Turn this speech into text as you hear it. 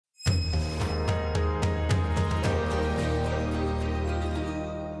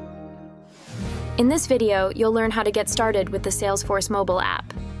In this video, you'll learn how to get started with the Salesforce Mobile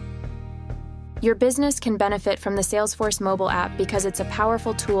App. Your business can benefit from the Salesforce Mobile App because it's a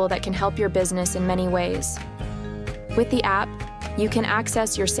powerful tool that can help your business in many ways. With the app, you can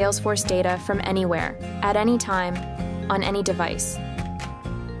access your Salesforce data from anywhere, at any time, on any device.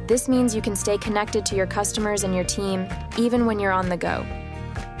 This means you can stay connected to your customers and your team, even when you're on the go.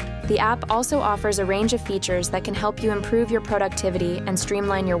 The app also offers a range of features that can help you improve your productivity and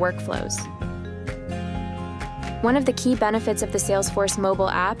streamline your workflows. One of the key benefits of the Salesforce mobile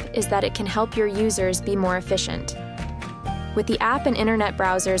app is that it can help your users be more efficient. With the app and internet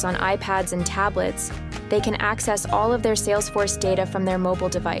browsers on iPads and tablets, they can access all of their Salesforce data from their mobile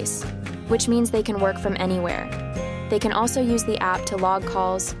device, which means they can work from anywhere. They can also use the app to log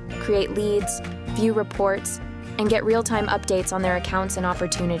calls, create leads, view reports, and get real-time updates on their accounts and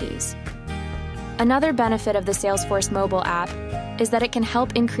opportunities. Another benefit of the Salesforce mobile app is that it can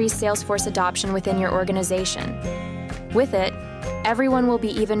help increase Salesforce adoption within your organization. With it, everyone will be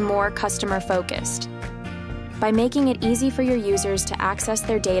even more customer-focused. By making it easy for your users to access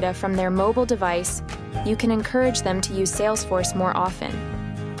their data from their mobile device, you can encourage them to use Salesforce more often.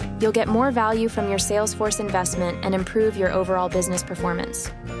 You'll get more value from your Salesforce investment and improve your overall business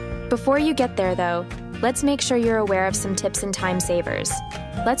performance. Before you get there, though, let's make sure you're aware of some tips and time savers.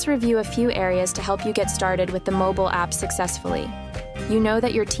 Let's review a few areas to help you get started with the mobile app successfully. You know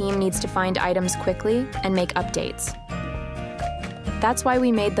that your team needs to find items quickly and make updates. That's why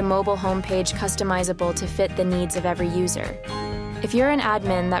we made the mobile homepage customizable to fit the needs of every user. If you're an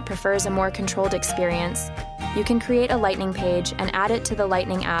admin that prefers a more controlled experience, you can create a Lightning page and add it to the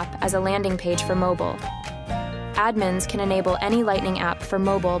Lightning app as a landing page for mobile. Admins can enable any Lightning app for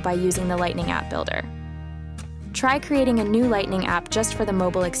mobile by using the Lightning App Builder. Try creating a new Lightning app just for the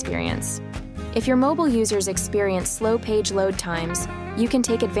mobile experience. If your mobile users experience slow page load times, you can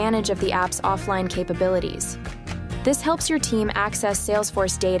take advantage of the app's offline capabilities. This helps your team access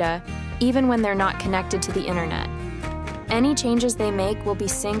Salesforce data even when they're not connected to the internet. Any changes they make will be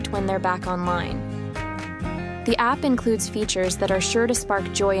synced when they're back online. The app includes features that are sure to spark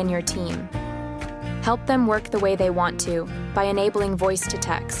joy in your team. Help them work the way they want to by enabling voice to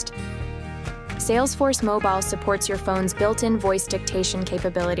text. Salesforce Mobile supports your phone's built-in voice dictation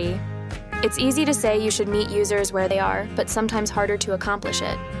capability. It's easy to say you should meet users where they are, but sometimes harder to accomplish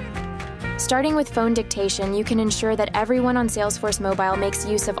it. Starting with phone dictation, you can ensure that everyone on Salesforce Mobile makes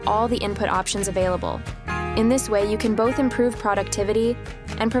use of all the input options available. In this way, you can both improve productivity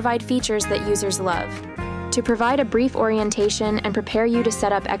and provide features that users love. To provide a brief orientation and prepare you to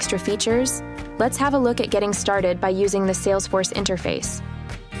set up extra features, let's have a look at getting started by using the Salesforce interface.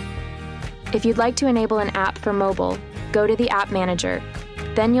 If you'd like to enable an app for mobile, go to the App Manager.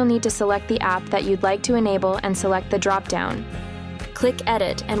 Then you'll need to select the app that you'd like to enable and select the drop-down. Click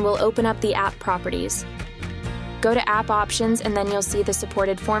Edit and we'll open up the app properties. Go to App Options and then you'll see the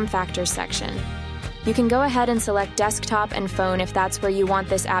supported form factors section. You can go ahead and select desktop and phone if that's where you want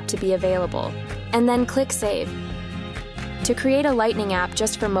this app to be available, and then click Save. To create a Lightning app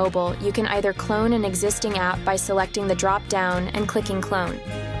just for mobile, you can either clone an existing app by selecting the drop-down and clicking Clone.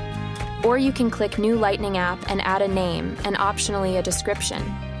 Or you can click New Lightning App and add a name and optionally a description.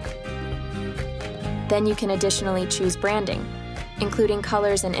 Then you can additionally choose branding, including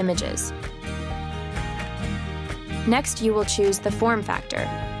colors and images. Next, you will choose the form factor.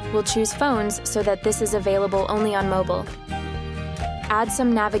 We'll choose phones so that this is available only on mobile. Add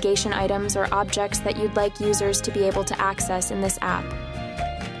some navigation items or objects that you'd like users to be able to access in this app.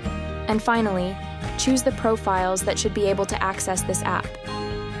 And finally, choose the profiles that should be able to access this app.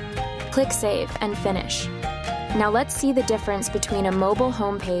 Click Save and Finish. Now let's see the difference between a mobile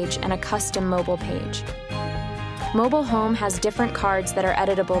home page and a custom mobile page. Mobile home has different cards that are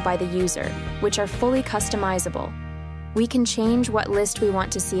editable by the user, which are fully customizable. We can change what list we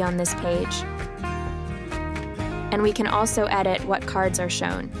want to see on this page. And we can also edit what cards are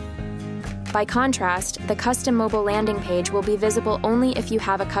shown. By contrast, the custom mobile landing page will be visible only if you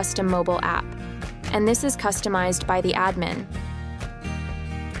have a custom mobile app. And this is customized by the admin.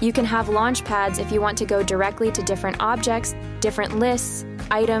 You can have launch pads if you want to go directly to different objects, different lists,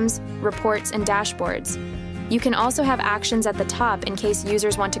 items, reports, and dashboards. You can also have actions at the top in case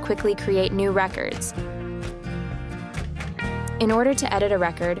users want to quickly create new records. In order to edit a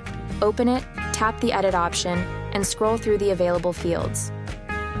record, open it, tap the Edit option, and scroll through the available fields.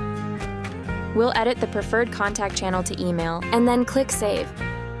 We'll edit the preferred contact channel to email, and then click Save.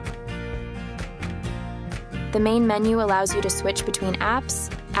 The main menu allows you to switch between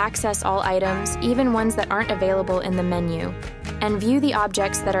apps, access all items, even ones that aren't available in the menu, and view the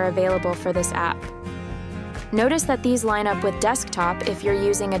objects that are available for this app. Notice that these line up with desktop if you're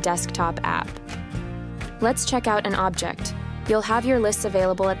using a desktop app. Let's check out an object. You'll have your lists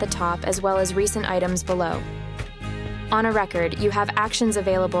available at the top as well as recent items below. On a record, you have actions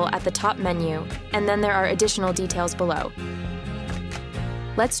available at the top menu, and then there are additional details below.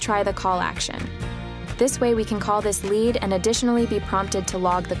 Let's try the call action. This way we can call this lead and additionally be prompted to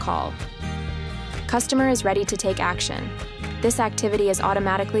log the call. Customer is ready to take action. This activity is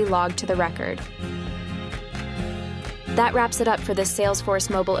automatically logged to the record. That wraps it up for this Salesforce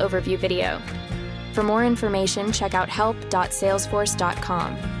mobile overview video. For more information, check out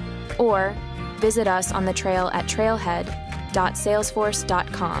help.salesforce.com or visit us on the trail at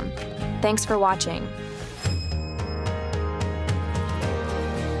trailhead.salesforce.com. Thanks for watching.